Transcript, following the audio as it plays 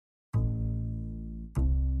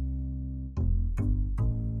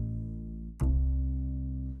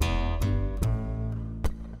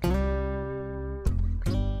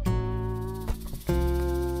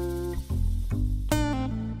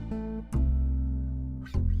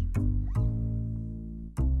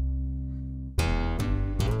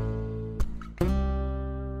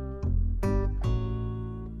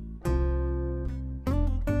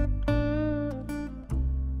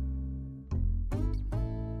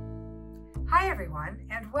Hi, everyone,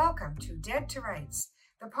 and welcome to Dead to Rights,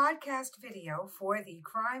 the podcast video for the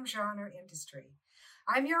crime genre industry.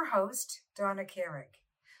 I'm your host, Donna Carrick.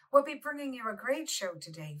 We'll be bringing you a great show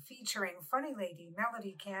today featuring funny lady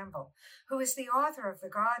Melody Campbell, who is the author of the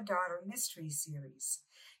Goddaughter Mystery Series.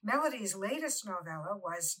 Melody's latest novella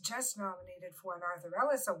was just nominated for an Arthur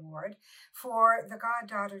Ellis Award for The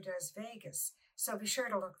Goddaughter Does Vegas, so be sure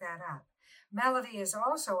to look that up. Melody is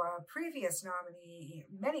also a previous nominee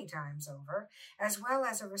many times over, as well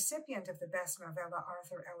as a recipient of the Best Novella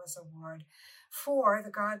Arthur Ellis Award for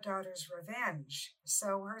The Goddaughter's Revenge.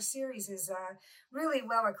 So her series is really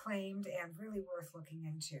well acclaimed and really worth looking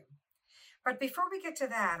into. But before we get to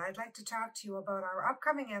that, I'd like to talk to you about our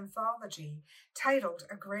upcoming anthology titled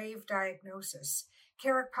A Grave Diagnosis.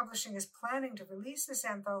 Carrick Publishing is planning to release this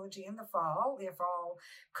anthology in the fall, if all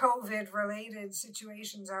COVID-related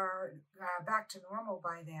situations are back to normal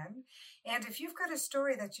by then. And if you've got a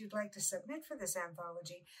story that you'd like to submit for this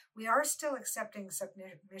anthology, we are still accepting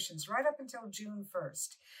submissions right up until June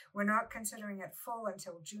 1st. We're not considering it full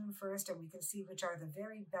until June 1st, and we can see which are the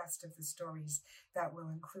very best of the stories that we'll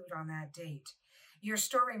include on that date. Your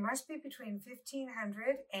story must be between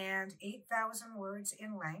 1,500 and 8,000 words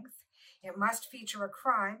in length. It must feature a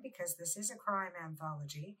crime because this is a crime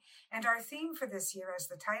anthology. And our theme for this year, as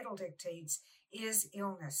the title dictates, is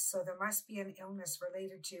illness. So there must be an illness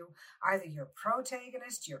related to either your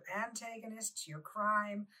protagonist, your antagonist, your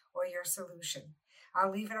crime, or your solution.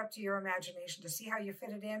 I'll leave it up to your imagination to see how you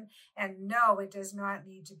fit it in. And no, it does not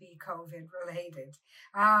need to be COVID related.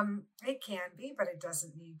 It can be, but it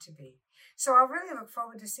doesn't need to be. So I'll really look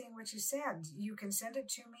forward to seeing what you send. You can send it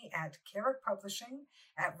to me at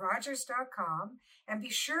carrickpublishing@rogers.com, and be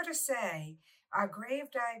sure to say a grave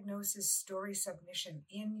diagnosis story submission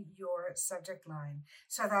in your subject line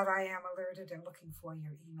so that I am alerted and looking for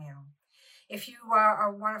your email. If you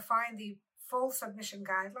want to find the full submission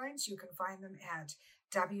guidelines, you can find them at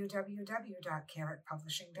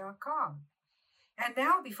www.carrickpublishing.com. And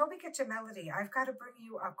now, before we get to Melody, I've got to bring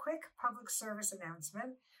you a quick public service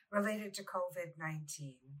announcement related to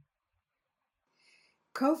COVID-19.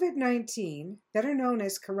 COVID-19, better known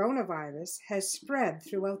as coronavirus, has spread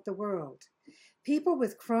throughout the world. People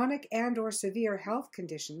with chronic and or severe health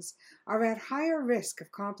conditions are at higher risk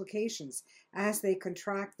of complications as they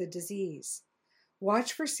contract the disease.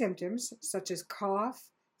 Watch for symptoms such as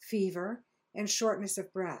cough, fever, and shortness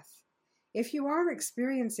of breath. If you are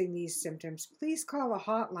experiencing these symptoms, please call a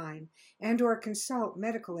hotline and or consult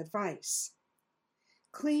medical advice.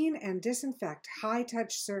 Clean and disinfect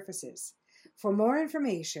high-touch surfaces. For more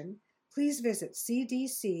information, please visit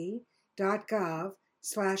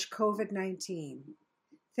cdc.gov/COVID-19.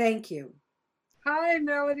 Thank you. Hi,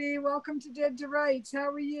 Melody. Welcome to Dead to Rights. How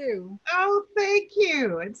are you? Oh, thank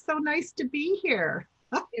you. It's so nice to be here.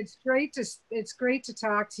 It's great to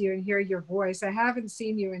talk to you and hear your voice. I haven't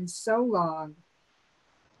seen you in so long.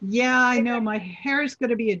 Yeah, I know. My hair is going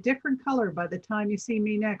to be a different color by the time you see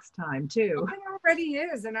me next time, too. It already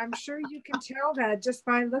is, and I'm sure you can tell that just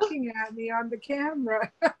by looking at me on the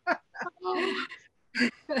camera.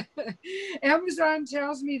 Amazon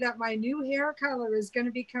tells me that my new hair color is going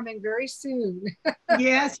to be coming very soon.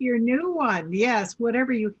 Yes, your new one. Yes,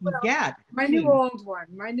 whatever you can get. My new old one.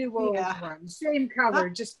 Same color,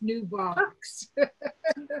 just new box.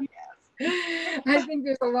 I think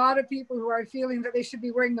there's a lot of people who are feeling that they should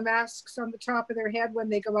be wearing the masks on the top of their head when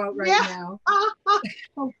they go out right now.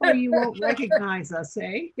 Hopefully you won't recognize us,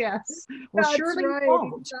 eh? Yes. Well, That's surely right,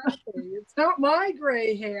 won't. exactly. It's not my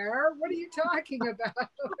gray hair. What are you talking about?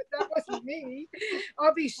 That wasn't me.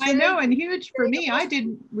 I'll be I know, and huge for me. I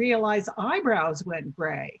didn't realize eyebrows went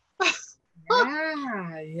gray.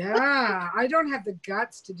 Yeah. I don't have the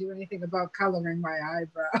guts to do anything about coloring my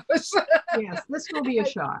eyebrows. Yes, this will be a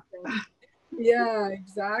shock. Yeah,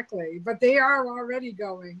 exactly. But they are already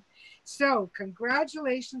going. So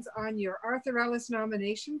congratulations on your Arthur Ellis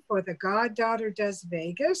nomination for The Goddaughter Does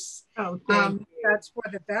Vegas. Oh, thank you. That's for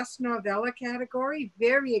the Best Novella category.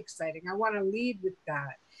 Very exciting. I want to lead with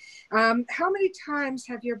that. How many times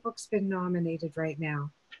have your books been nominated right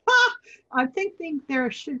now? I think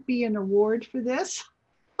there should be an award for this.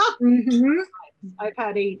 Mm-hmm. I've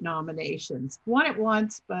had 8 nominations. Won it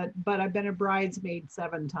once, but I've been a bridesmaid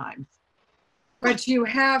 7 times. But you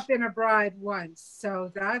have been a bride once, so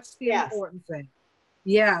that's the important thing.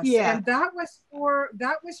 Yes. Yeah. And that was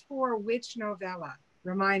for which novella?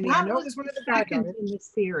 Remind me. I know it was one of the second in the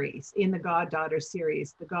series, in the Goddaughter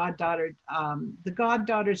series, the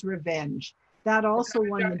Goddaughter's Revenge. That also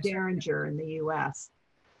won the Derringer in the U.S.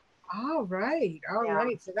 All right.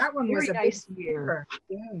 So that one was a nice big year.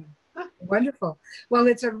 Yeah. Wonderful. Well,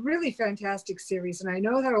 it's a really fantastic series, and I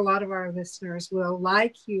know that a lot of our listeners will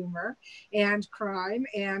like humor and crime,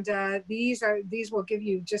 and these will give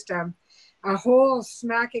you just a whole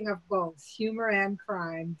smacking of both humor and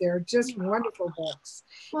crime. They're just wonderful books.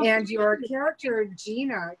 Well, And your character,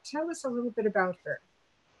 Gina, tell us a little bit about her.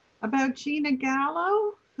 about Gina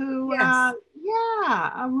Gallo, who, Yes.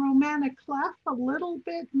 yeah, a romantic clef, a little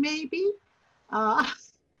bit maybe. Uh,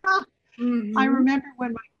 I Mm-hmm. remember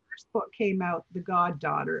when my first book came out, The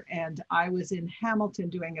Goddaughter, and I was in Hamilton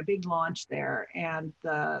doing a big launch there, and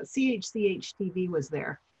the CHCH TV was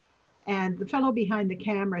there. And the fellow behind the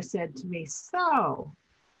camera said to me, "So,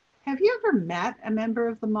 have you ever met a member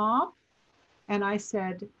of the mob?" And I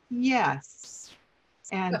said, "Yes."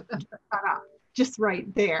 And just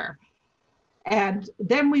right there. And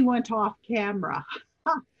then we went off camera.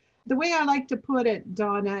 The way I like to put it,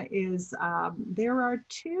 Donna, is there are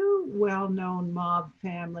two well known mob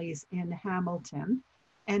families in Hamilton,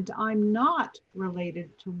 and I'm not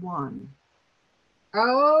related to one.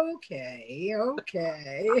 Okay,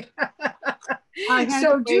 okay. I had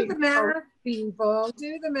So to do wait the until math, people.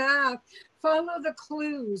 Do the math. Follow the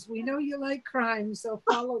clues. We know you like crime, so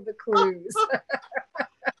follow the clues.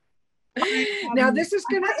 I, Now this is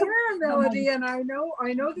I going had to to air, wait until my, Melody, and I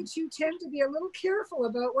know that you tend to be a little careful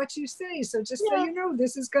about what you say. So just so yeah, you know,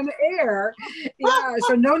 this is going to air. Yeah.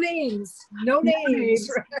 So no names. No no names.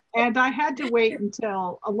 names. And I had to wait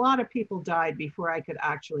until a lot of people died before I could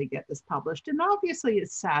actually get this published. And obviously,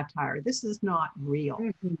 it's satire. This is not real.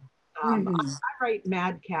 Mm-hmm. I Mm-hmm. write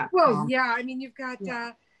madcap Well, comedy. yeah. I mean,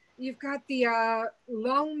 Yeah. you've got the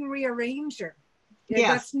lone rearranger. Yeah, Yes.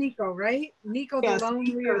 that's Nico, right? Nico, the Yes. lone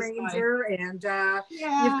Nico's my. rearranger, and you've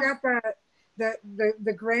Yeah. got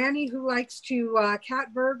the granny who likes to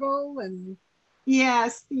cat burgle, and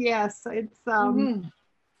Yes. Yes. mm-hmm.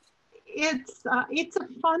 It's a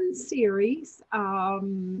fun series.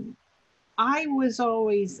 I was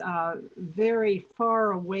always very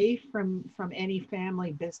far away from any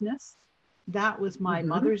family business. That was my Mm-hmm.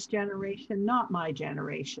 mother's generation, not my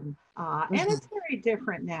generation. And Mm-hmm. it's very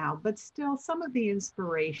different now, but still, some of the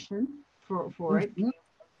inspiration for it Mm-hmm. came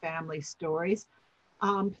from family stories,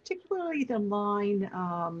 particularly the line,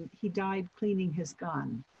 "He died cleaning his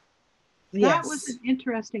gun." That was Yes. an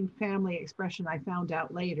interesting family expression. I found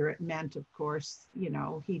out later it meant, of course,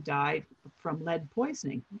 he died from lead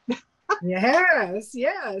poisoning. Yes,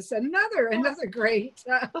 yes, another great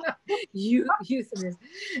euphemism.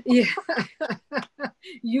 Yeah,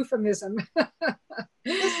 euphemism.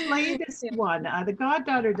 This latest one, The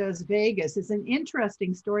Goddaughter Does Vegas, is an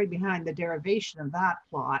interesting story behind the derivation of that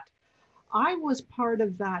plot. I was part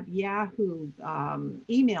of that Yahoo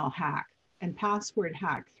email hack and password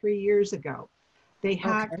hack 3 years ago. They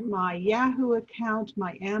hacked Okay. my Yahoo account,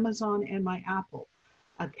 my Amazon, and my Apple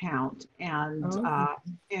account, Oh.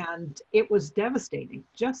 and it was devastating,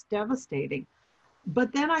 just devastating.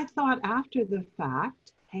 But then I thought after the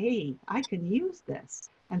fact, hey, I can use this.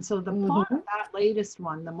 And so the plot of Mm-hmm. that latest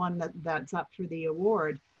one, the one that's up for the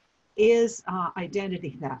award, is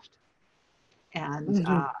identity theft. And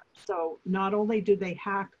Mm-hmm. so not only do they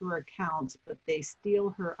hack her accounts, but they steal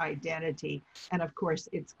her identity. And of course,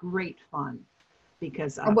 it's great fun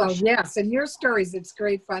because Well, yes, in your stories, it's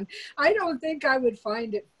great fun. I don't think I would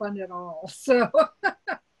find it fun at all. So,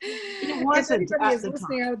 it if wasn't anybody at is the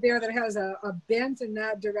listening time. out there that has a bent in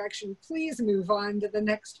that direction, please move on to the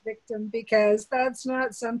next victim because that's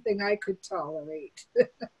not something I could tolerate.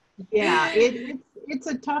 Yeah, it's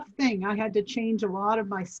a tough thing. I had to change a lot of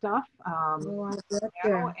my stuff Oh, I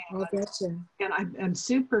now, betcha. I betcha. and I'm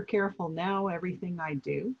super careful now, everything I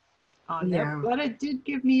do on there, Yeah. but it did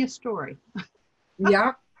give me a story.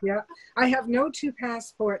 Yeah. Yeah. I have no two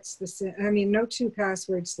passports the same. I mean, no two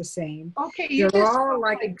passwords the same. Okay, you They're just all spoke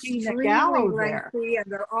like like Gina extremely Gallo there. lengthy and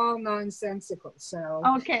they're all nonsensical. So,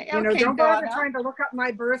 Okay, okay, don't bother Donna. trying to look up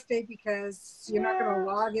my birthday because you're not going to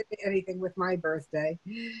Yeah, log into anything with my birthday.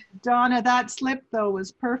 Donna, that slip though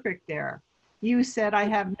was perfect there. You said I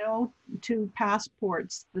have no two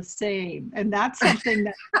passports the same, and that's something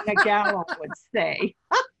that Gina Gallo would say.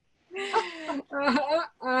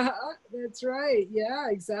 That's right. Yeah,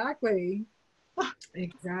 exactly.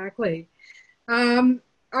 Exactly. Um,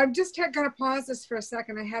 I'm just going to pause this for a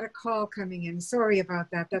second. I had a call coming in. Sorry about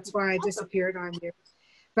that. That's why I disappeared on you.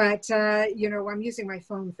 But, I'm using my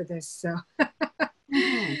phone for this. So.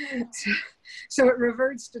 Mhm. So it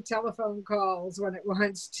reverts to telephone calls when it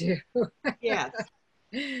wants to. Yes.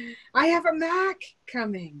 I have a Mac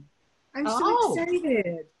coming. I'm so Oh,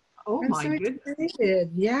 excited. Oh I'm my so goodness.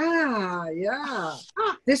 excited. Yeah, yeah.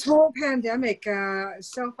 Ah, This whole pandemic,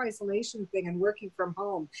 self-isolation thing and working from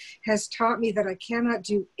home has taught me that I cannot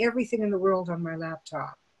do everything in the world on my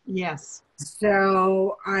laptop. yes.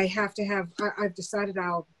 So I have to have, I've decided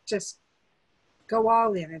I'll just go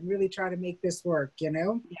all in and really try to make this work, you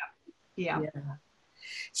know? Yeah. Yeah. Yeah.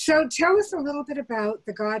 So tell us a little bit about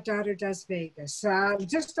The Goddaughter Does Vegas.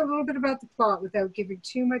 Just a little bit about the plot without giving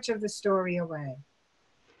too much of the story away.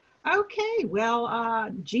 Okay. Well,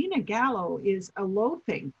 Gina Gallo is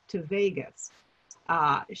eloping to Vegas.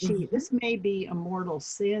 Mhm. This may be a mortal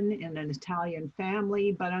sin in an Italian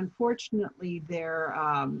family, but unfortunately,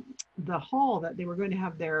 the hall that they were going to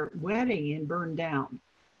have their wedding in burned down.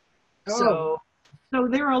 Oh, So, so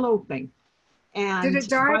they're eloping. did And it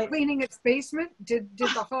die by cleaning its basement? Did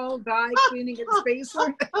the hall die cleaning its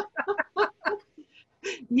basement?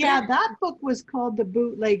 yeah, that book was called The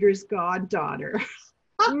Bootlegger's Goddaughter.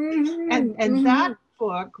 Hmm, And hmm. that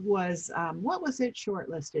book was, what was it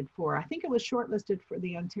shortlisted for? I think it was shortlisted for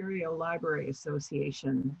the Ontario Library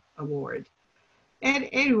Association Award. And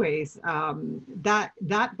anyways,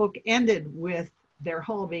 that book ended with their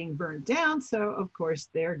hall being burnt down. So of course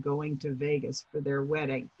they're going to Vegas for their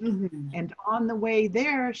wedding. Hmm. And on the way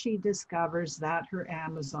there, she discovers that her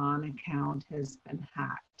Amazon account has been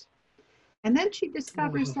hacked. And then she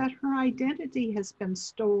discovers that her identity has been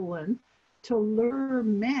stolen to lure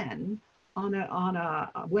men on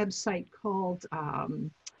a website called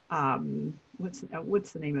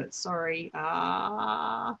what's the name of it? Sorry,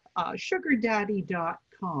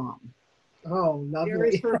 sugardaddy.com. Oh, There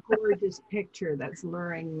is lovely. her gorgeous picture that's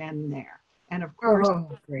luring men there. And of course, Oh,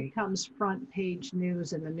 it great. becomes front page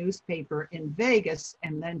news in the newspaper in Vegas,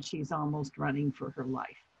 and then she's almost running for her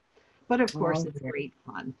life. But of course, Oh, it's dear. great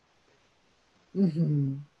fun.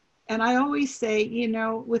 Hmm. And I always say,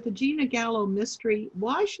 with the Gina Gallo mystery,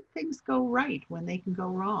 why should things go right when they can go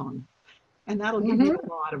wrong? And that'll give you Hmm. a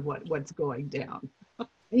lot of what's going down.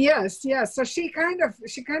 Yes, yes. So she kind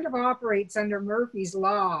of operates under Murphy's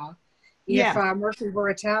law, if Yes, Murphy were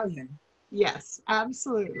Italian. yes,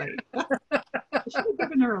 absolutely. I should have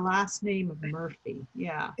given her a last name of Murphy.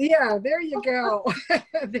 Yeah. Yeah, there you go. There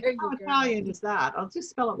How you go. Italian is that? I'll just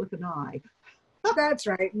spell it with an I. That's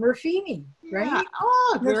right. Murfini, Yeah. right?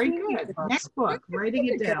 Oh, very Murfini good. sauce. Next book, writing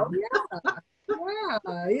There it you go. down. Yeah.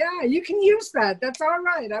 Yeah. Yeah. You can use that. That's all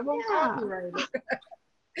right. I won't Yeah. copyright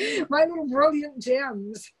it. My little brilliant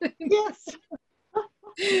gems. Yes.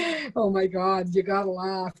 Oh my God. You gotta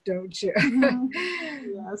laugh, don't you? Mhm.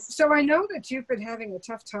 Yes. So I know that you've been having a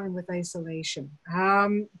tough time with isolation.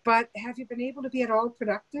 But have you been able to be at all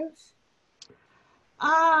productive?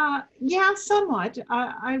 Yeah, somewhat.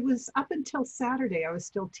 I was up until Saturday, I was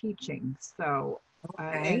still teaching. So,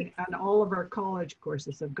 Okay. and all of our college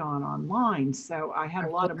courses have gone online. So I had a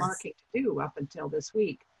Of lot of course. marking to do up until this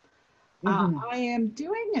week. Hmm. I am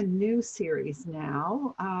doing a new series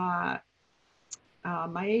now.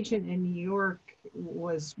 My agent in New York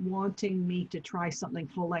was wanting me to try something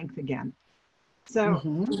full length again. So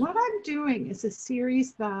Hmm. what I'm doing is a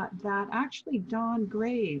series that actually Don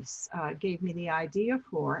Graves gave me the idea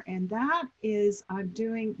for, and that is I'm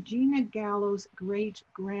doing Gina Gallo's great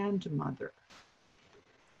grandmother.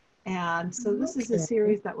 And so this is a Okay.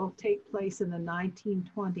 series that will take place in the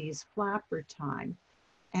 1920s flapper time.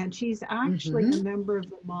 And she's actually a Hmm. member of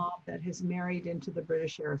the mob that has married into the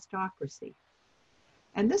British aristocracy.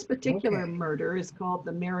 And this particular Okay. murder is called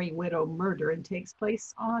the Merry Widow murder and takes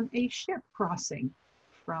place on a ship crossing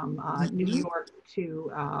from New Mhm. York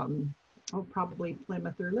to, probably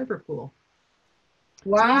Plymouth or Liverpool. So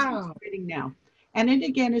that's what Wow. I'm reading now. And it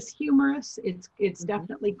again is humorous. It's Mhm.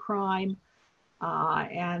 definitely crime.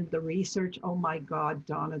 And the research, oh my God,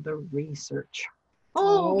 Donna, the research.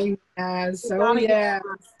 Oh, Oh yes. you Oh gotta get yeah.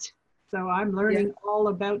 hooked. So I'm Yeah. learning all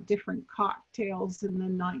about different cocktails in the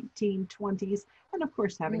 1920s and of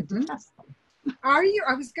course having to Hmm. test them. Are you?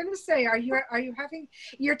 I was gonna say, are you having?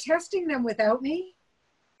 You're testing them without me?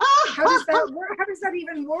 How does that work? How does that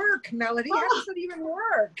even work, Melody? How does that even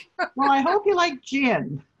work? Well, I hope you like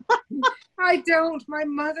gin. I don't. My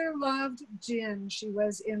mother loved gin. She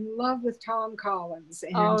was in love with Tom Collins,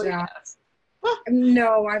 and Oh, yes.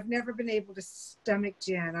 no, I've never been able to stomach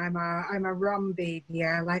gin. I'm a rum baby.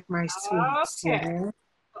 I like my sweets, you Okay. know.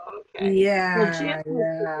 Okay. Well, gin Yeah, was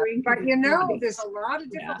the yeah. drink of But the there's a 20s. lot of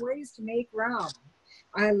Yeah. different ways to make rum.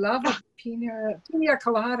 I love a pina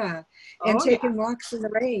colada and Oh, yeah. taking walks in the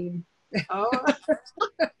rain. Oh,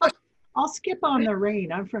 I'll skip on the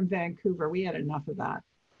rain. I'm from Vancouver. We had enough of that.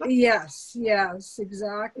 Yes, yes,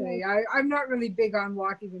 exactly. I'm not really big on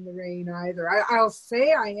walking in the rain either. I'll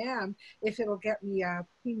say I am if it'll get me a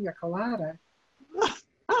pina colada.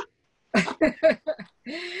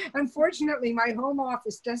 Unfortunately, my home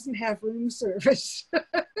office doesn't have room service.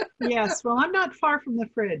 Yes, well, I'm not far from the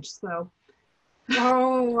fridge, so.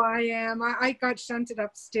 Oh, I am. I got shunted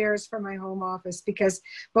upstairs from my home office because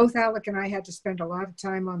both Alec and I had to spend a lot of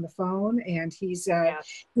time on the phone, and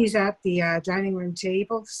Yes. he's at the dining room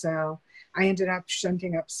table, so I ended up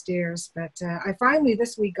shunting upstairs. But I finally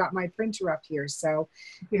this week got my printer up here, so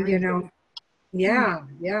Very you good. know, yeah,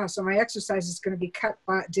 yeah. So my exercise is going to be cut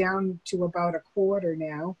down to about a quarter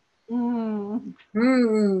now. Mm.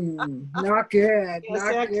 Not good, Yes,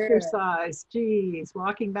 not good. exercise. Geez,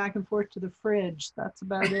 walking back and forth to the fridge. That's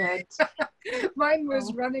about it. Mine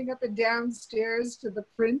was Oh, running up and downstairs to the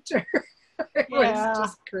printer. It was yeah.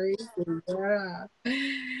 just crazy. Yeah.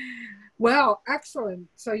 Well, excellent.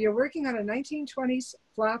 So you're working on a 1920s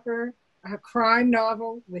flapper crime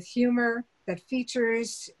novel with humor that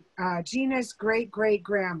features Gina's great great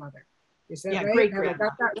grandmother. Is that Yeah, right? great Have I grandma.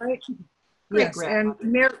 got that right? Great Yes. And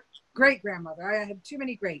grandmother. great grandmother. I had too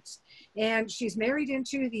many greats. And she's married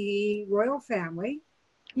into the royal family,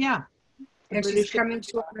 Yeah, the and British.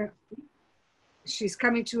 she's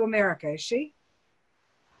coming to America, is she?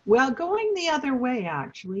 Well, going the other way,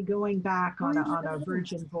 actually, going back on Going the on a other way.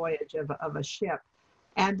 virgin voyage of a ship.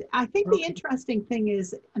 And I think the Okay. interesting thing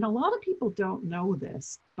is, and a lot of people don't know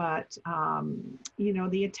this, but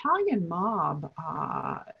the Italian mob,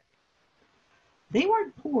 they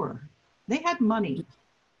weren't poor; they had money.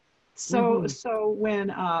 So, Mm-hmm. so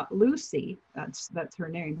when Lucy, that's her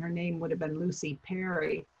name. Her name would have been Lucy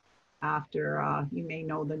Perry, after you may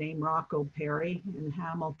know the name Rocco Perry in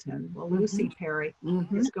Hamilton. Well, Mm-hmm. Lucy Perry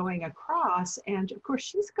Mm-hmm. is going across, and of course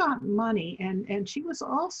she's got money, and she was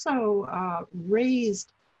also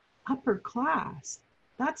raised upper class.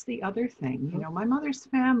 That's the other thing. My mother's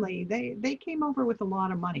family, they came over with a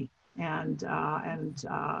lot of money, and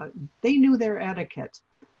they knew their etiquette.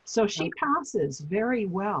 So she Okay. passes very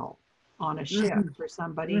well on a ship Mm-hmm. for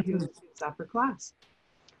somebody Mm-hmm. who's upper class.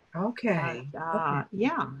 And Okay. Okay.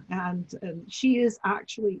 yeah, and she is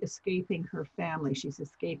actually escaping her family. She's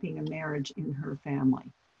escaping a marriage in her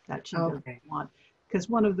family that she doesn't Okay. want. Because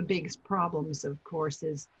one of the biggest problems, of course,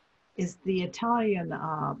 is the Italian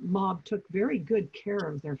mob took very good care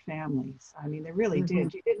of their families. I mean, they really Mm-hmm.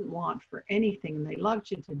 did. You didn't want for anything, and they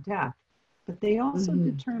loved you to death. But they also Mm-hmm.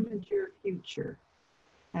 determined your future.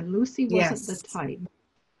 And Lucy wasn't the Yes. type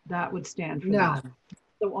that would stand for No. that.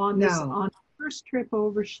 So on this No. on the first trip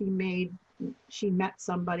over, she met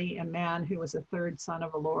somebody, a man who was a third son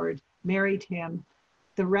of a lord, married him.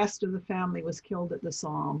 The rest of the family was killed at the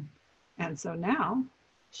Somme, and so now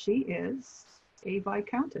she is a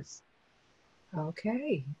viscountess.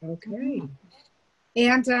 Okay. Okay. Mhm.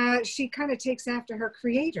 And she kind of takes after her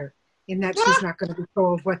creator in that she's not going to be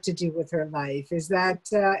told what to do with her life. Is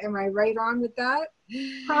that, am I right on with that?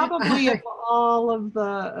 Probably of all of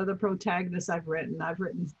the protagonists I've written.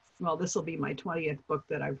 Well, this will be my 20th book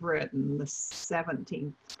that I've written, the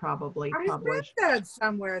 17th probably I read published. that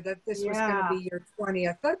somewhere that this was going to Yeah. be your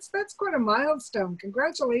 20th. That's quite a milestone.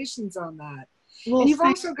 Congratulations on that. Well, And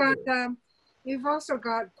thank you. you've also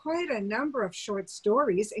got quite a number of short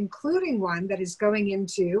stories, including one that is going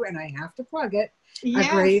into, and I have to plug it, A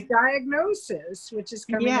Yes. Grave Diagnosis, which is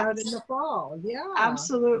coming out in Yes. the fall. Yeah.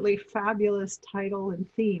 Absolutely fabulous title and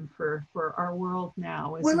theme for our world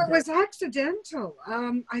now, Well, isn't it it? was accidental.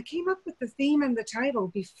 I came up with the theme and the title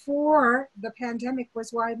before the pandemic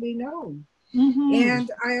was widely known. Mm-hmm.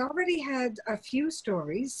 And I already had a few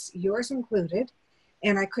stories, yours included,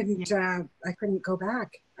 and Yeah. I couldn't go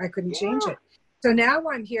back. I couldn't change Yeah. it. So now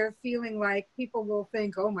I'm here feeling like people will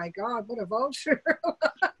think, "Oh my God, what a vulture!"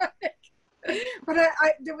 But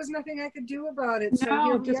there was nothing I could do about it. So No,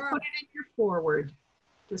 here we just are. put it in your forward.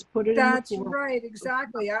 Just put it in the That's forward. right,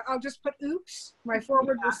 exactly. I'll just put oops. My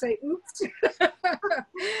forward will Yeah. say oops.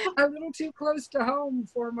 A little too close to home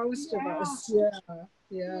for most of Yeah. us. Yeah, yeah,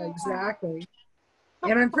 Yeah. exactly.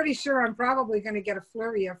 And I'm pretty sure I'm probably going to get a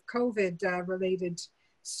flurry of COVID related You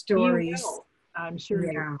stories. will. I'm sure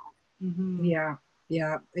you Yeah, will. Mm-hmm. yeah,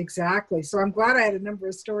 yeah, exactly. So I'm glad I had a number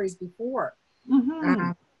of stories before. Mm-hmm.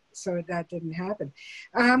 Uh, so that didn't happen.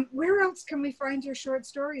 Where else can we find your short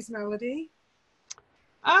stories, Melody?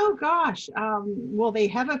 Oh gosh. Well, they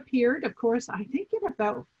have appeared, of course, I think in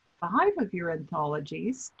about 5 of your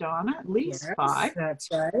anthologies, Donna, at least Yes, 5.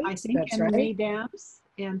 that's I right. think That's in right. Mesdames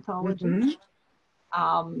anthology.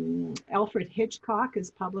 Mm-hmm. Alfred Hitchcock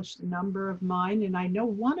has published a number of mine, and I know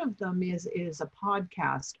one of them is a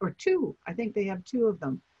podcast, or two. I think they have two of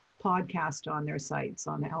them podcast on their sites,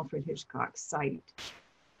 on Alfred Hitchcock's site.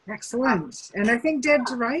 Excellent. And I think Dead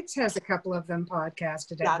to Rights has a couple of them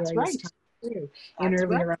podcasted at That's various right. times too in That's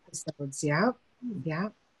right. earlier episodes. Yeah. Yeah.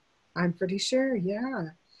 I'm pretty sure, yeah.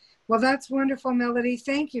 Well, that's wonderful, Melody.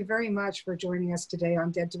 Thank you very much for joining us today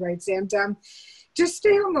on Dead to Rights. And just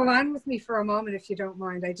stay on the line with me for a moment, if you don't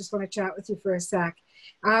mind. I just want to chat with you for a sec.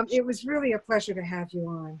 It was really a pleasure to have you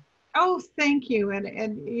on. Oh, thank you.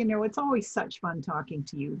 And you know, it's always such fun talking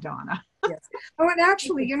to you, Donna. Yes. Oh, and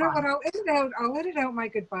actually, It's you know what? fun. I'll edit out. I'll edit out my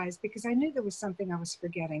goodbyes because I knew there was something I was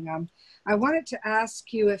forgetting. I wanted to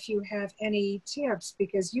ask you if you have any tips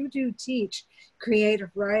because you do teach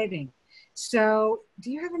creative writing. So, do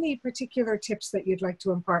you have any particular tips that you'd like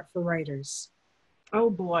to impart for writers? Oh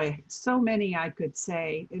boy, so many I could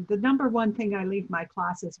say. The number one thing I leave my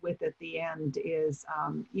classes with at the end is,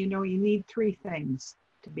 you know, you need three things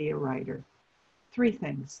to be a writer. Three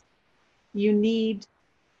things. You need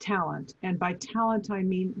talent. And by talent, I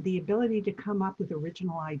mean the ability to come up with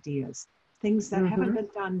original ideas, things that haven't Mm-hmm. been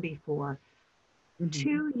done before. Mm-hmm.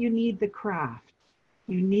 Two, you need the craft.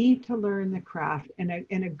 You need to learn the craft. And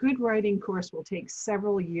a good writing course will take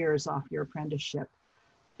several years off your apprenticeship.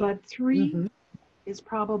 But three Mm-hmm. is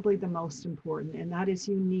probably the most important, and that is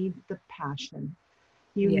you need the passion.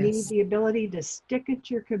 You need Yes. the ability to stick at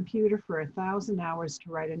your computer for 1,000 hours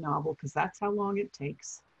to write a novel, because that's how long it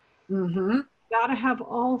takes. Mm-hmm. Got to have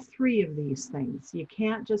all three of these things. You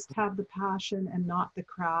can't just have the passion and not the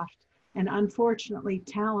craft. And unfortunately,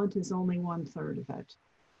 talent is only 1/3 of it.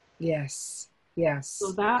 Yes. So Yes.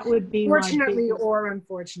 that would be my Fortunately biggest. or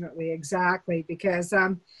unfortunately, exactly. Because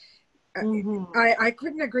Mhm. I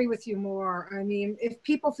couldn't agree with you more. I mean, if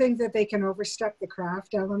people think that they can overstep the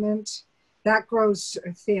craft element, that grows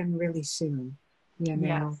thin really soon. You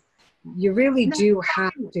know, Yes. you really And that's do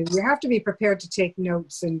have fine. to. You have to be prepared to take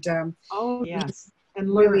notes and Oh, yes. And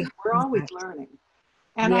really learn. We're hone always that. learning.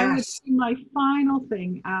 And I would Yes, say my final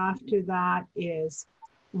thing after that is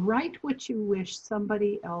write what you wish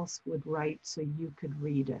somebody else would write so you could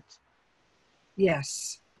read it.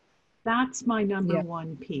 yes, That's my number yeah,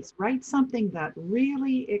 one piece. Write something that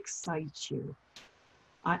really excites you,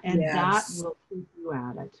 and that yes. will keep you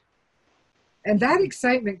at it. And that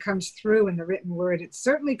excitement comes through in the written word. It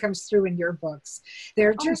certainly comes through in your books.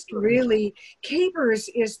 They're Oh, just good. really, capers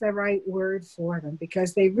is the right word for them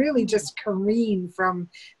because they really Mm. just careen from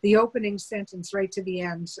the opening sentence right to the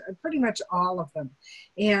end, pretty much all of them.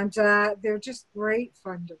 And they're just great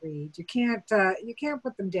fun to read. You can't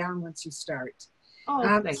put them down once you start.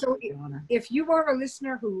 Oh, thank So you, Donna. if you are a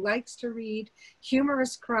listener who likes to read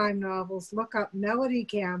humorous crime novels, look up Melody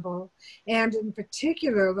Campbell, and in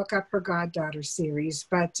particular, look up her Goddaughter series.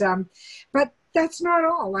 But that's not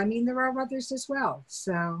all. I mean, there are others as well.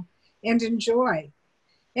 So, and enjoy.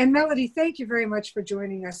 And Melody, thank you very much for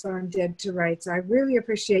joining us on Dead to Rights. I really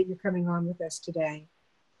appreciate you coming on with us today.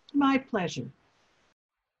 My pleasure.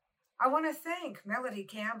 I want to thank Melody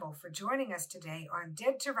Campbell for joining us today on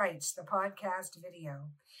Dead to Rights, the podcast video.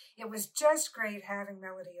 It was just great having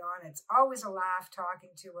Melody on. It's always a laugh talking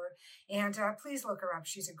to her. And please look her up.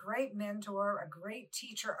 She's a great mentor, a great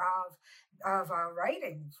teacher of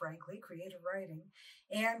writing, frankly, creative writing.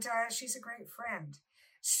 And she's a great friend.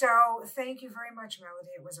 So thank you very much, Melody.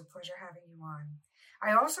 It was a pleasure having you on.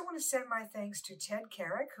 I also want to send my thanks to Ted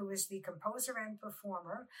Carrick, who is the composer and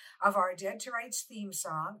performer of our Dead to Rights theme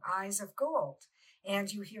song, Eyes of Gold.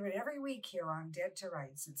 And you hear it every week here on Dead to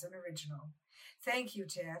Rights. It's an original. Thank you,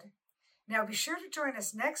 Ted. Now be sure to join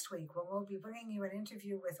us next week when we'll be bringing you an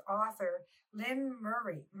interview with author Lynn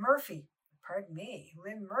Murphy,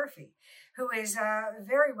 who is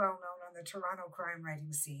very well known on the Toronto crime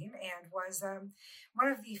writing scene and was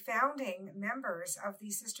one of the founding members of the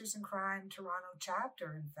Sisters in Crime Toronto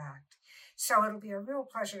chapter, in fact. So it'll be a real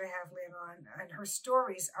pleasure to have Lynn on, and her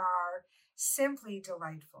stories are simply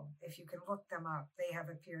delightful. If you can look them up, they have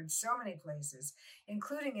appeared so many places,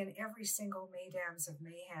 including in every single Mesdames of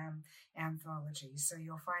Mayhem anthology. So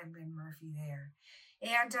you'll find Lynn Murphy there.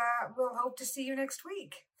 And we'll hope to see you next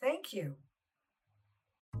week. Thank you.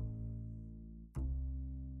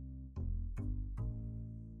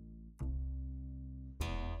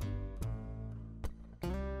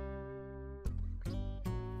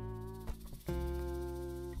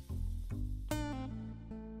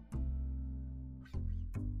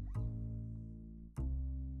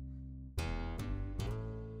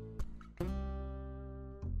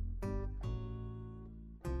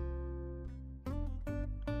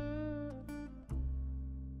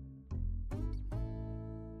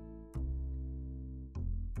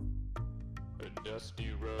 A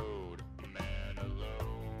dusty road, man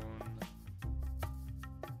alone.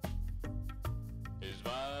 His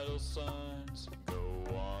vital signs go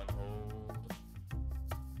on hold.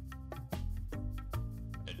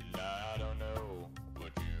 And I don't know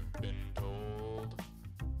what you've been told,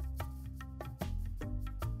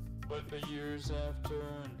 but the years have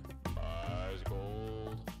turned my eyes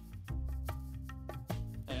gold.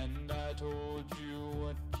 And I told you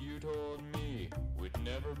what you told me, we'd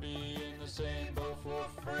never be in the same boat for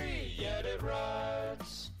free. Yet it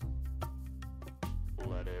rides,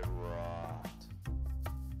 let it